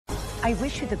I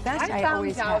wish you the best. I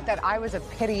found out that I was a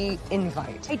pity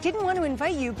invite. I didn't want to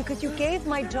invite you because you gave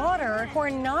my daughter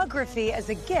pornography as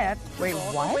a gift. Wait,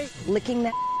 what? Licking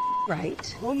that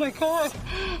right. Oh my God.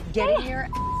 Getting your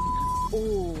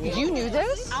Ooh. You knew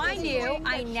this? I knew.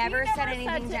 I never said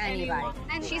anything to anybody.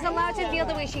 And she's allowed to feel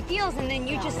the way she feels, and then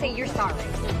you just say you're sorry.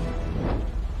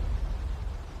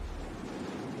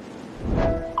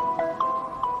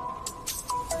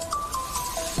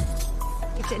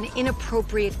 It's an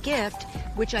inappropriate gift,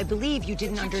 which I believe you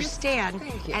didn't understand.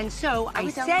 And so I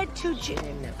said to Jim.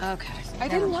 Okay. I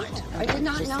didn't what? I did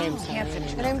not know. Can't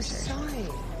finish. But I'm sorry.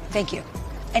 Thank you.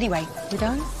 Anyway, You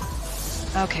done?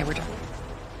 okay, we're done.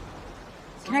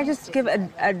 Can I just give a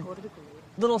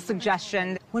little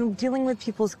suggestion? When dealing with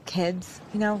people's kids,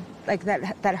 you know, like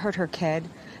that hurt her kid,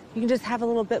 you can just have a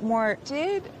little bit more.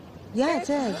 Yeah, it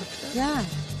did. Yeah.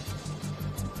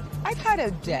 I've had a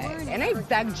day, and I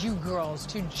begged you girls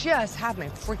to just have my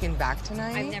freaking back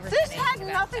tonight. I've never This said had anything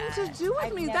about nothing that. to do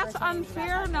with me. That's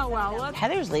unfair, Noella.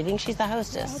 Heather's leaving. She's the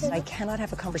hostess. I cannot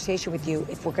have a conversation with you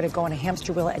if we're going to go on a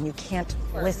hamster wheel and you can't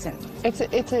listen. It's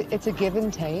a give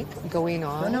and take going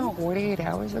on. No. 48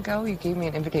 hours ago, you gave me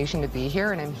an invitation to be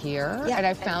here, and I'm here, Yeah. and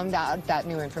I found out that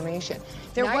new information.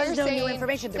 There Now was you're no new saying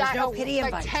information. There was that, no pity like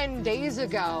invite. 10 days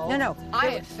ago, No. I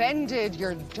offended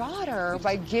your daughter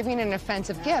by giving an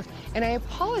offensive gift, and I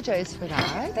apologize for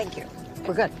that. Thank you.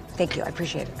 We're good. Thank you. I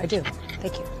appreciate it. I do.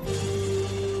 Thank you.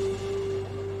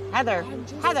 Heather.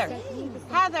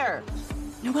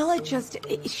 Noella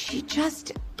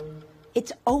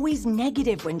it's always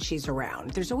negative when she's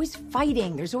around. There's always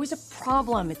fighting. There's always a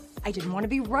problem. I didn't want to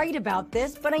be right about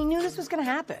this, but I knew this was going to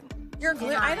happen.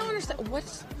 I don't understand.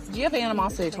 Do you have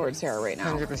animosity towards Sarah right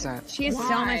now? 100%. She has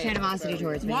so much animosity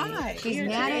towards me. Why? She's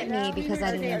mad at me because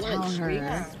I didn't tell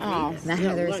her. Oh. That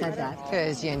Heather said that.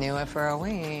 Because you knew it for a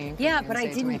week. Yeah, You but I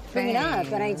say to my didn't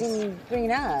bring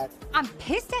it up. face. I'm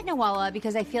pissed at Noella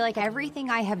because I feel like everything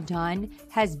I have done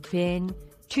has been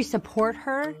to support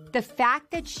her. The fact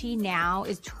that she now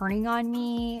is turning on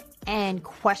me and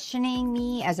questioning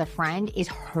me as a friend is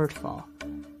hurtful.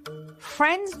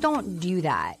 Friends don't do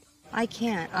that. I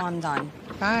can't. Oh, I'm done.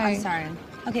 Bye. I'm sorry.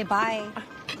 Okay, bye.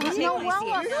 You take my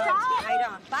Noella, seat. stop. I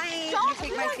don't. Bye. Stop. You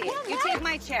take my seat. You take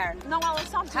my chair. Noella,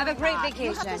 stop doing Have a great that.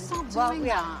 vacation. You have to stop Well, doing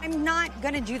yeah. that. I'm not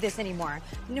gonna do this anymore.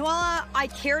 Noella, I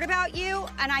cared about you,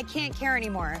 and I can't care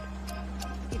anymore.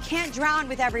 You can't drown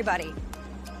with everybody.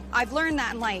 I've learned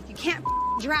that in life. You can't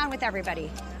drown with everybody.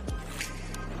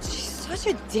 She's such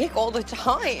a dick all the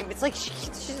time. It's like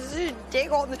she's a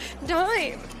dick all the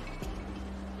time.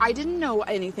 I didn't know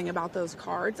anything about those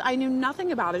cards. I knew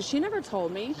nothing about it. She never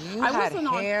told me. You I had wasn't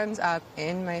on. hands up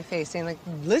in my face saying, like,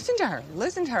 listen to her,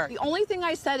 listen to her. The only thing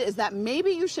I said is that maybe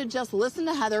you should just listen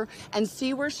to Heather and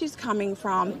see where she's coming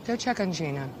from. Go check on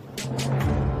Gina.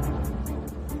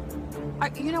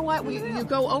 You know what? You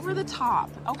go over the top.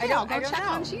 Okay, I'll go I don't check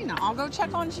know. on Gina. I'll go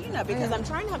check on Gina because I'm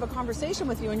trying to have a conversation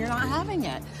with you and you're not having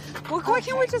it. Well, why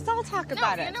can't we just all talk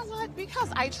about No, it? you know what? Because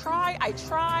I try.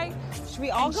 Should we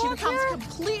all and go she up becomes here?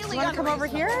 completely You want to come over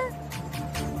unreasonable.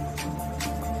 here?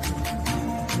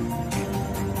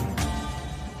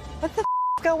 What the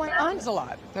going on?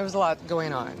 There was a lot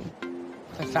going on.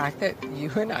 The fact that you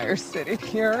and I are sitting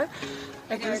here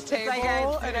at this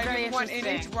table and I didn't want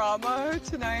any drama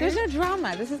tonight. There's no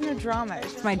drama. This is no drama.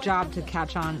 It's my job to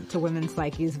catch on to women's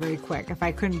psyches very quick. If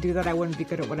I couldn't do that, I wouldn't be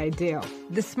good at what I do.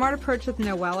 The smart approach with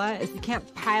Noella is you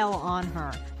can't pile on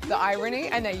her. The irony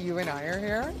and that you and I are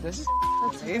here, this is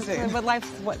amazing.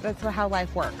 That's how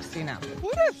life works, you know. Who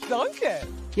would have thunk it?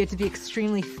 You have to be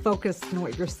extremely focused on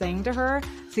what you're saying to her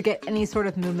to get any sort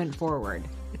of movement forward.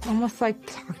 It's almost like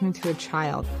talking to a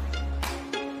child.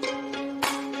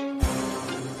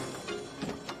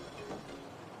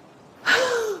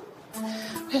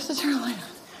 We have to turn the light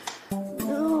on.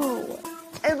 No.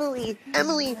 Emily,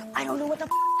 I don't know what the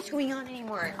is going on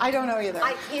anymore. I don't know either.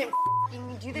 I can't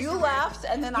do this. You left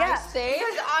and then I stayed.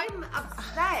 Because I'm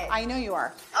upset. I know you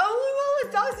are. All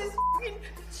it does is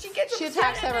she gets She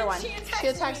upset attacks and then everyone. She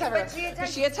attacks me, everyone. but she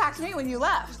attacks- She attacked me when you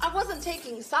left. I wasn't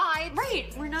taking sides. Right,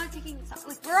 we're not taking sides.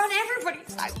 Like, we're on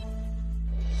everybody's side.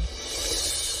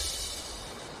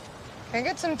 Can I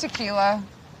get some tequila?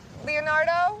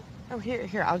 Leonardo? Oh,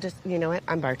 here, I'll just, you know what?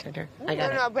 I'm bartender. I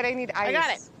got it. No, but I need ice. I got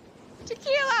it.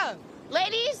 Tequila!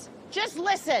 Ladies, just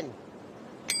listen.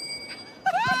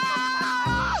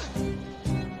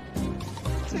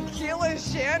 Tequila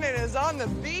Shannon is on the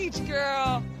beach,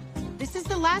 girl. This is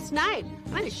the last night.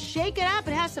 I'm gonna shake it up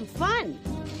and have some fun.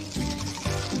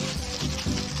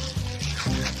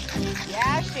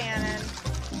 Yeah, Shannon.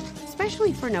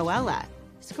 Especially for Noella.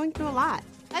 She's going through a lot.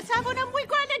 Let's have un muy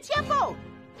grande tiempo.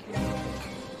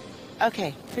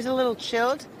 Okay, here's a little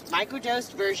chilled,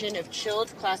 microdosed version of chilled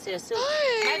Clase Azul.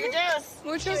 Microdose.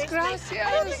 Muchas gracias.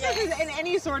 I don't think this is in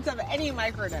any sorts of any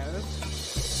microdose.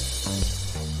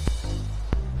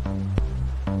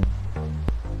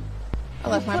 I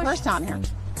left my purse down here.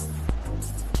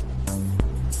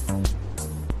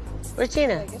 Where's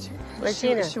Gina? Where's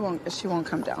Gina? She won't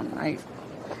come down. I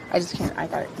just can't. I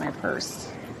got my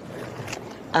purse.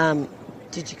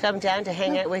 Did you come down to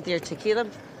hang out with your tequila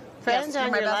friend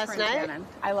on your last night? Shannon.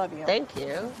 I love you. Thank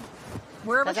you.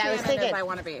 Wherever Shannon is, I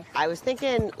want to be. I was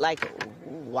thinking, like,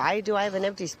 why do I have an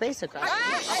empty space across? The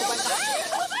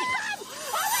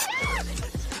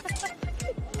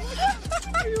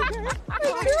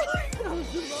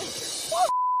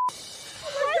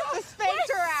spanked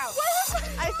her out.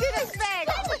 I see the spank.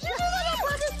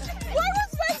 Why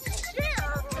was my chair?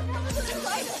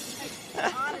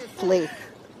 Please.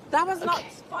 That was not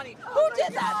funny. Who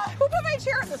did that? Who put my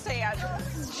chair in the sand?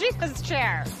 Gina's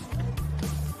chair.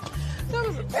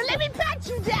 Let me pat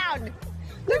you down.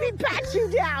 Let me pat you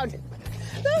down.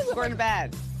 Going to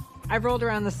bed. I've rolled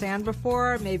around the sand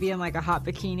before, maybe in like a hot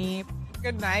bikini.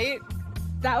 Good night.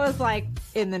 That was like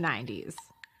in the 90s.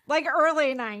 Like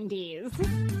early 90s.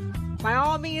 By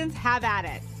all means, have at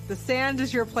it. The sand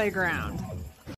is your playground.